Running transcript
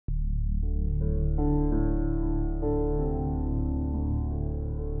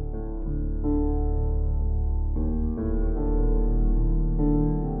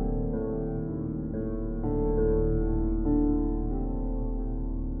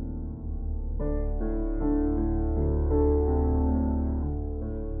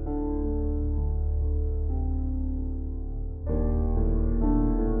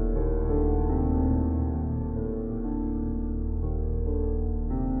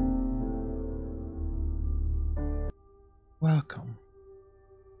Welcome,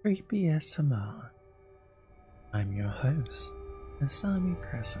 Creepysmr. I'm your host, Asami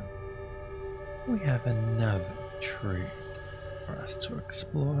Crescent. We have another treat for us to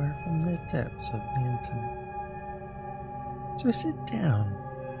explore from the depths of the internet. So sit down,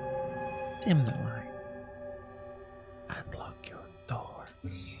 dim the light, and lock your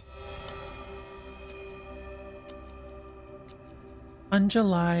doors. On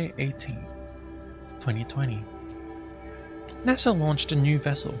July 18, 2020, NASA launched a new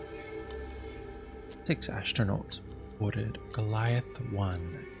vessel. 6 astronauts boarded Goliath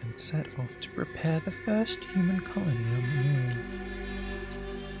 1 and set off to prepare the first human colony on the moon.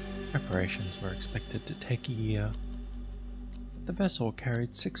 Preparations were expected to take a year. The vessel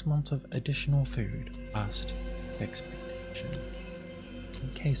carried 6 months of additional food past expectation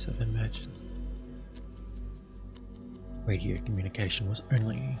in case of emergency. Radio communication was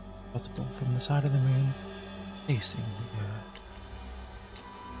only possible from the side of the moon facing the Earth.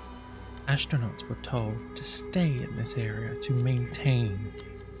 Astronauts were told to stay in this area to maintain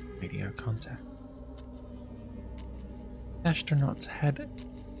radio contact. Astronauts had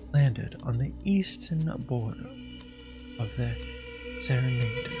landed on the eastern border of the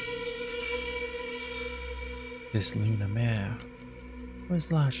Serenades. This lunar mare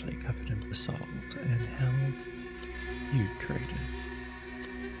was largely covered in basalt and held few craters,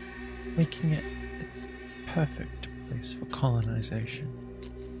 making it the perfect place for colonization.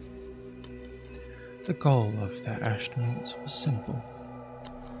 The goal of the astronauts was simple: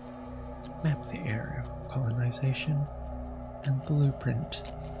 map the area for colonization and blueprint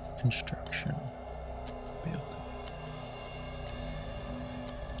construction built.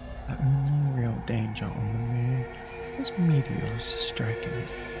 The only real danger on the moon was meteors striking it,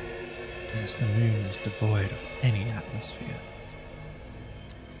 as the moon was devoid of any atmosphere.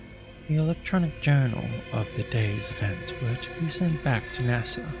 The electronic journal of the day's events were to be sent back to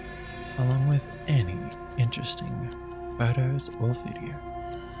NASA, along with any interesting photos or video.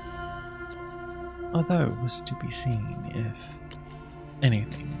 Although it was to be seen if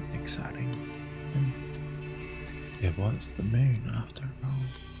anything exciting, and it was the moon after all.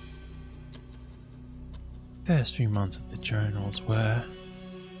 First few months of the journals were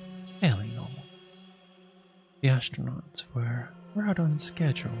fairly normal. The astronauts were right on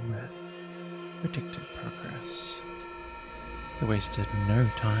schedule with predicted progress. They wasted no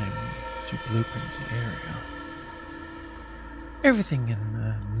time to blueprint the area. Everything in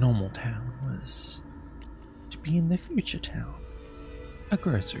the normal town was to be in the future town. A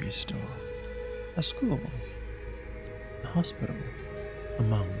grocery store, a school, a hospital,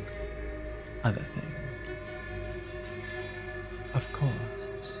 among other things. Of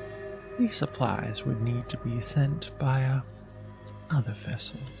course, these supplies would need to be sent via other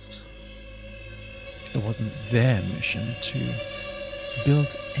vessels. It wasn't their mission to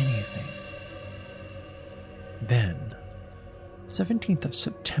build anything. Then, 17th of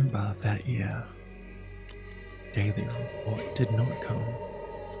September that year, daily report did not come.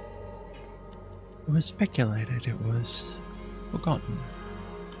 It was speculated it was forgotten,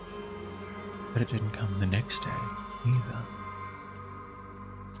 but it didn't come the next day either.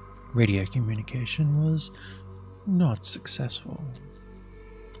 Radio communication was not successful.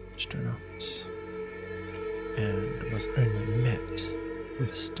 Astronauts, and was only met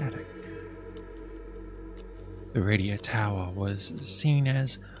with static. The radio tower was seen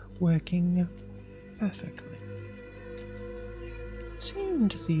as working perfectly. It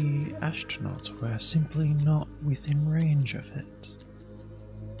seemed the astronauts were simply not within range of it.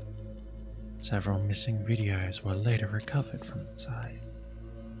 Several missing videos were later recovered from the site.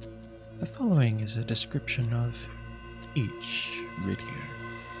 The following is a description of each video.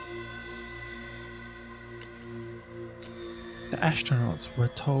 The astronauts were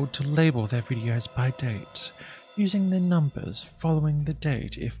told to label their videos by date, using the numbers following the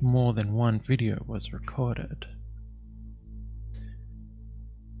date if more than one video was recorded.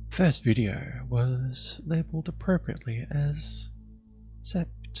 First video was labeled appropriately as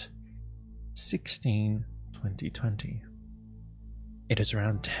Sept 16, 2020. It is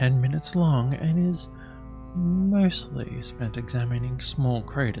around 10 minutes long and is mostly spent examining small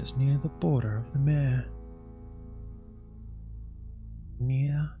craters near the border of the mare.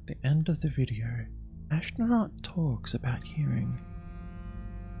 Near the end of the video, astronaut talks about hearing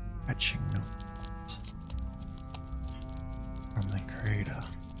scratching noise from the crater,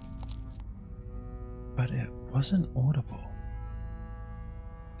 but it wasn't audible.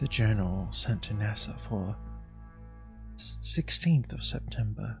 The journal sent to NASA for 16th of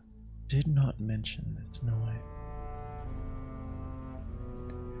September did not mention this noise.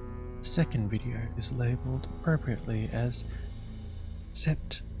 second video is labelled appropriately as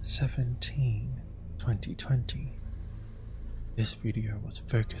Sept 17, 2020. This video was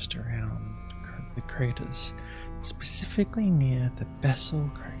focused around the craters, specifically near the Bessel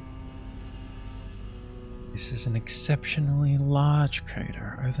crater. This is an exceptionally large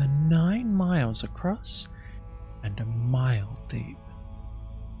crater, over 9 miles across and a mile deep.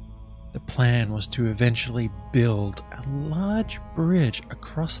 The plan was to eventually build a large bridge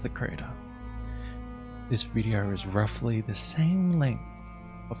across the crater. This video is roughly the same length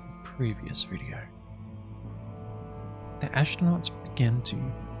of the previous video. The astronauts began to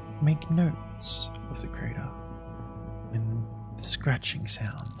make notes of the crater when the scratching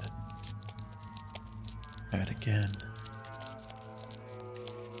sound heard again.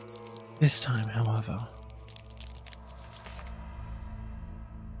 This time, however,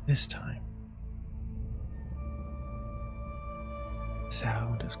 the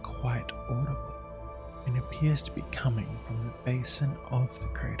sound is quite audible and appears to be coming from the basin of the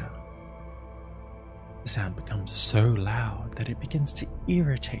crater. The sound becomes so loud that it begins to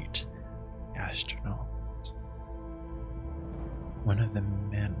irritate the astronaut. One of the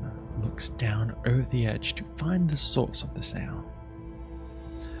men looks down over the edge to find the source of the sound.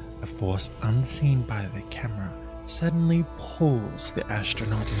 A force unseen by the camera suddenly pulls the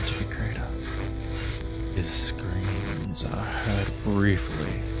astronaut into the crater. His screams are heard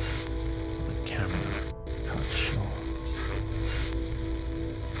briefly, the camera cut short.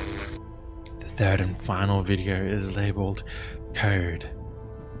 The third and final video is labelled Code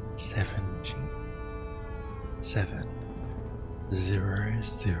 17700.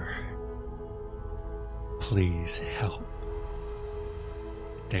 Please help.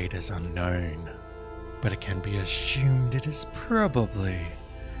 The date is unknown, but it can be assumed it is probably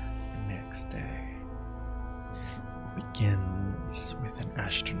the next day. It begins with an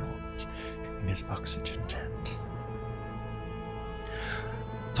astronaut in his oxygen tent,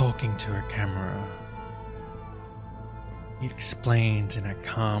 talking to a camera. He explains in a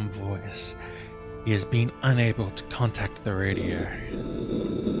calm voice he has been unable to contact the radio.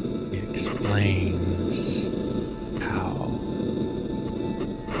 He explains how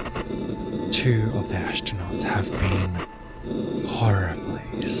 2 of the astronauts have been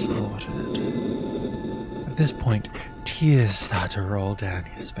horribly slaughtered. At this point, tears start to roll down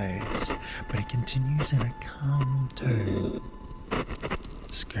his face, but he continues in a calm tone.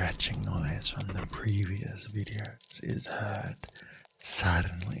 The scratching noise from the previous videos is heard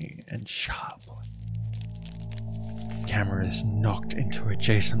suddenly and sharply. The camera is knocked into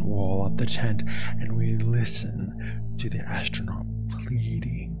adjacent wall of the tent, and we listen to the astronaut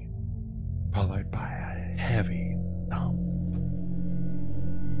pleading, followed by a heavy thump.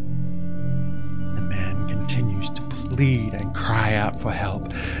 The man continues to plead and cry out for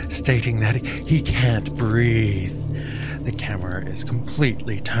help, stating that he can't breathe. The camera is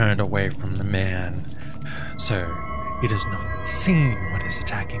completely turned away from the man, so he does not see what is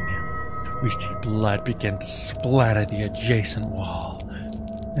attacking him. We see blood begin to splatter the adjacent wall.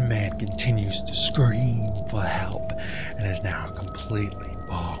 The man continues to scream for help and is now completely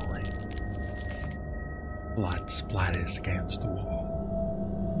bawling. Blood splatters against the wall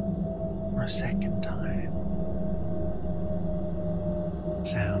for a second time. The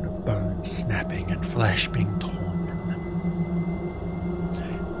sound of bones snapping and flesh being torn from them.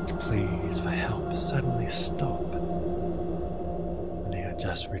 His pleas for help suddenly stop. They are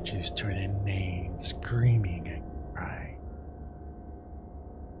just reduced to an inane screaming and crying.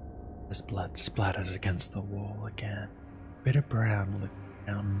 As blood splatters against the wall again, a bit of brown liquid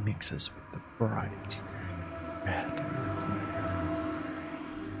now mixes with the bright red liquid.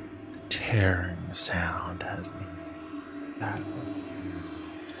 The tearing sound has been that of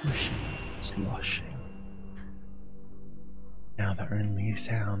squishing and sloshing. Now the only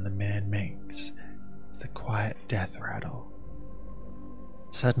sound the man makes is the quiet death rattle.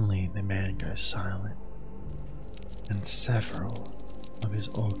 Suddenly the man goes silent, and several of his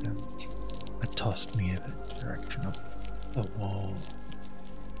organs are tossed near the direction of the wall.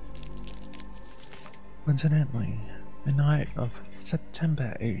 Coincidentally, the night of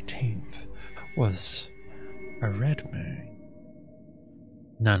September 18th was a red moon.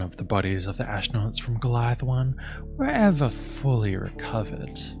 None of the bodies of the astronauts from Goliath 1 were ever fully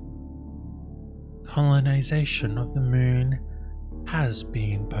recovered. Colonization of the moon has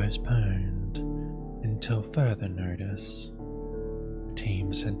been postponed until further notice. A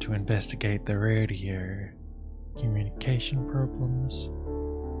team sent to investigate the radio communication problems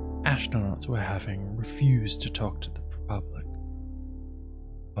astronauts were having refused to talk to the public.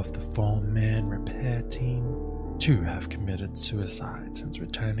 Of the 4-man repair team, 2 have committed suicide since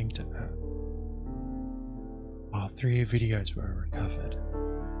returning to Earth. While 3 videos were recovered,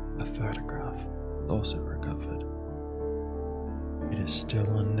 a photograph was also recovered. It is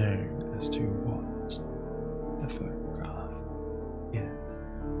still unknown as to what the photograph is.